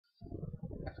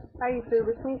Hi YouTube,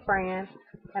 it's me Fran,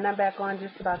 and I'm back on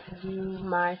just about to do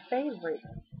my favorite.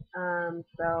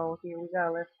 So here we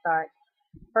go, let's start.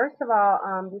 First of all,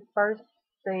 this first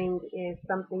thing is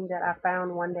something that I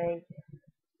found one day.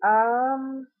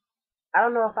 Um, I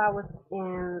don't know if I was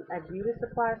in a beauty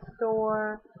supply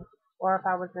store or if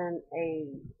I was in a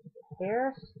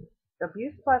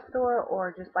beauty supply store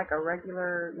or just like a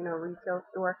regular, retail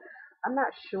store. I'm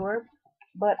not sure,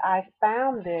 but I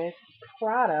found this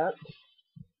product.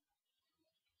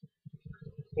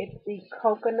 It's the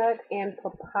coconut and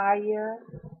papaya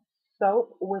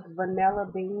soap with vanilla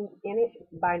beans in it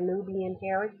by Nubian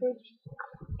Heritage.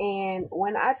 And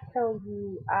when I tell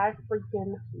you, I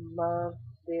freaking love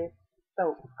this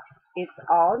soap. It's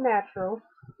all natural.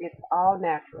 It's all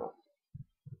natural.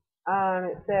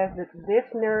 It says that this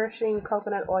nourishing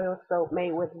coconut oil soap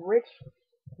made with rich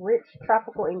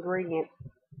tropical ingredients,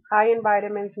 high in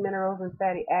vitamins, minerals, and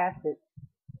fatty acids,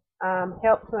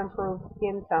 help to improve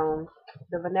skin tone.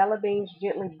 The vanilla beans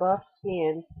gently buff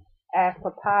skin, as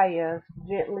papayas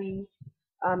gently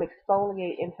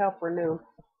exfoliate and help renew.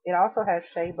 It also has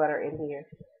shea butter in here.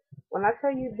 When I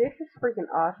tell you this is freaking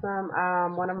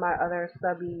awesome, one of my other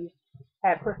subbies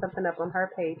had put something up on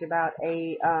her page about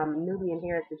a Nubian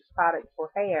Heritage product for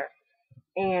hair,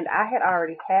 and I had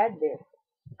already had this.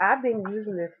 I've been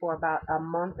using this for about a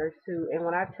month or two, and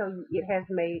when I tell you it has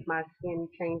made my skin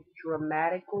change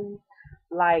dramatically,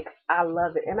 like I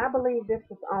love it. And I believe this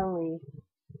was only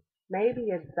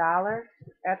maybe $1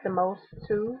 at the most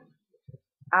too.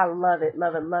 I love it,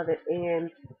 love it, love it. And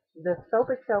the soap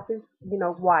itself is,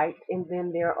 white, and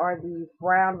then there are these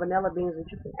brown vanilla beans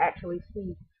that you can actually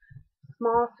see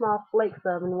small flakes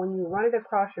of, and when you run it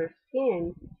across your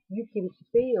skin, you can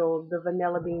feel the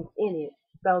vanilla beans in it.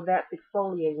 So that's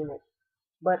exfoliating it.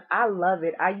 But I love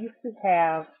it. I used to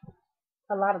have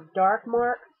a lot of dark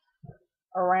marks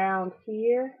around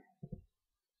here,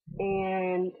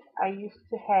 and I used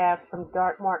to have some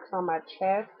dark marks on my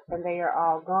chest, and they are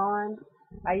all gone.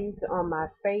 I use it on my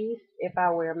face. If I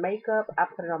wear makeup, I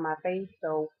put it on my face.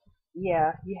 So,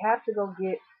 yeah, you have to go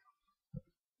get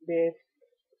this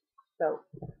soap.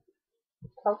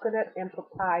 Coconut and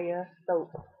Papaya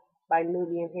Soap by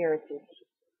Nubian Heritage.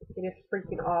 It is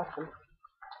freaking awesome.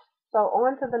 So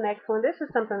on to the next one. This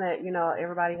is something that,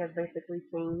 everybody has basically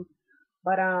seen.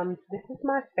 But this is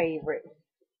my favorite.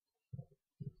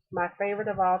 My favorite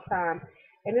of all time.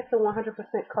 And it's a 100%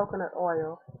 coconut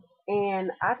oil.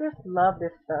 And I just love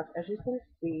this stuff. As you can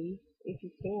see, if you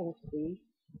can see,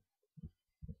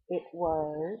 it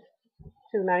was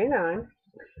 $2.99.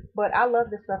 But I love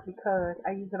this stuff because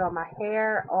I use it on my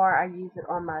hair or I use it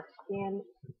on my skin.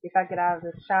 If I get out of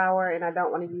the shower and I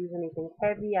don't want to use anything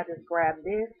heavy, I just grab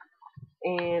this.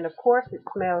 And of course it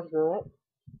smells good.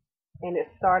 And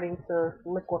it's starting to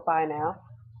liquefy now.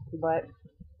 But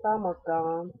it's almost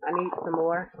gone. I need some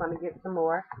more. I'm going to get some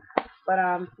more. But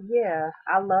yeah,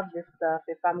 I love this stuff.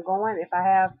 If I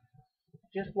have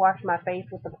just washed my face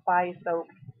with the papaya soap,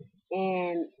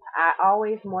 and I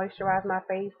always moisturize my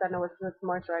face. I know it's good to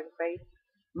moisturize your face.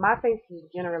 My face is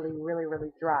generally really,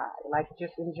 really dry. Like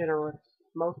just in general, it's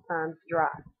most times dry.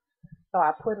 So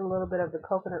I put a little bit of the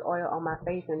coconut oil on my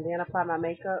face and then apply my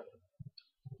makeup.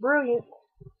 Brilliant.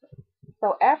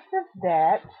 So after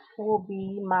that will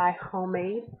be my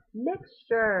homemade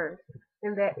mixture.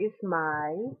 And that is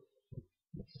my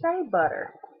shea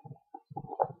butter.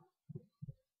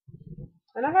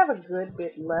 And I have a good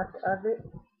bit left of it.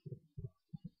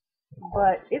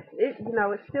 But it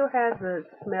still has a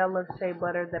smell of shea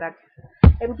butter that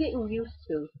I am getting used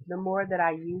to the more that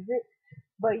I use it.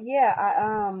 But yeah,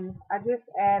 I just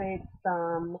added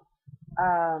some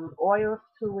oils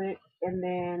to it and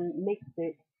then mixed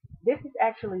it. This is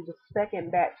actually the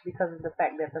second batch because of the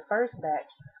fact that the first batch,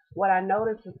 what I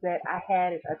noticed was that I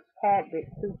had it a tad bit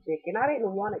too thick, and I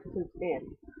didn't want it too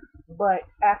thin. But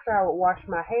after I would wash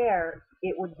my hair,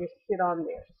 it would just sit on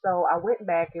there. So I went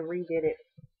back and redid it,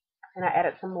 and I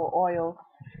added some more oil.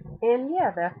 And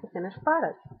yeah, that's the finished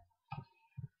product.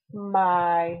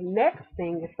 My next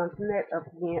thing is something that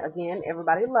again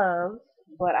everybody loves,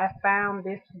 but I found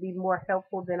this to be more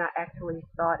helpful than I actually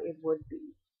thought it would be.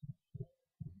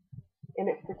 And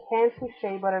it's the Cantu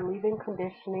Shea Butter Leave-In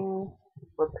Conditioning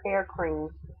Repair Cream.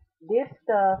 This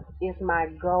stuff is my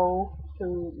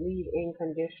go-to leave-in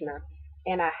conditioner,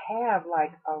 and I have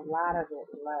like a lot of it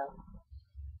left.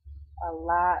 A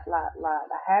lot.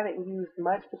 I haven't used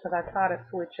much because I try to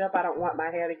switch up. I don't want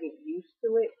my hair to get used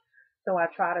to it, so I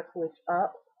try to switch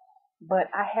up. But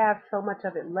I have so much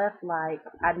of it left, like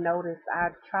I noticed I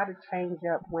try to change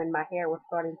up when my hair was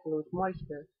starting to lose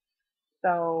moisture.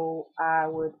 So I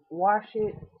would wash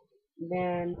it,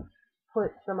 then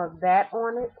put some of that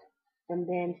on it, and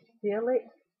then seal it.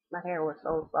 My hair was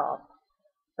so soft.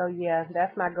 So yeah,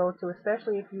 that's my go-to,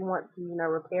 especially if you want to,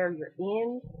 repair your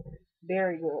ends.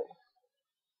 Very good.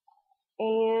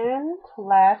 And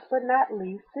last but not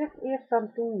least, this is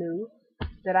something new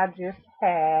that I just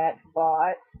had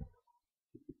bought,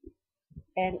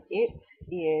 and it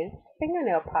is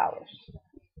fingernail polish.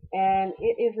 And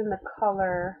it is in the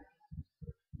color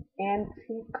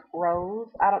Antique Rose.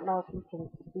 I don't know if you can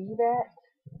see that,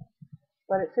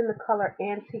 but it's in the color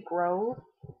Antique Rose.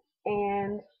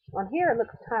 And on here it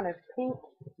looks kind of pink,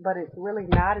 but it's really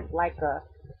not. It's like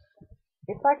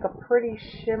a pretty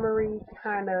shimmery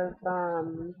kind of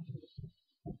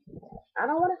I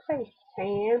don't want to say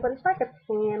tan, but it's like a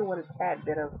tan with a tad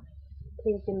bit of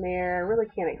pink in there. I really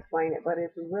can't explain it, but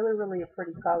it's really, really a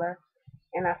pretty color.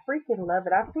 And I freaking love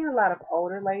it. I've seen a lot of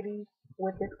older ladies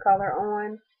with this color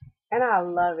on, and I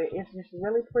love it. It's just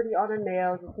really pretty on the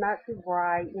nails. It's not too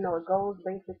bright. It goes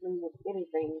basically with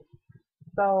anything.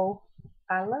 So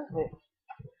I love it.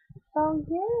 So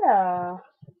yeah,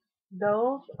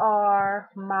 those are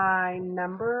my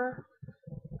number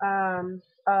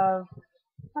of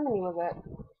how many was that?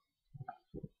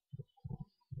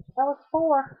 That was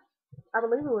four. I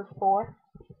believe it was four.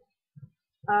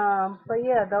 But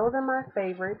yeah, those are my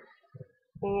favorites.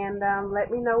 And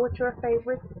let me know what your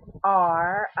favorites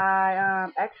are. I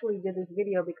actually did this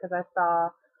video because I saw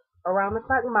Around the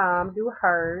Clock Mom do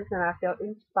hers, and I felt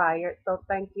inspired. So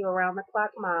thank you, Around the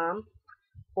Clock Mom,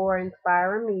 for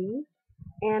inspiring me.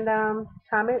 And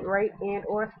comment, rate, and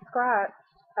or subscribe.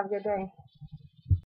 Have a good day.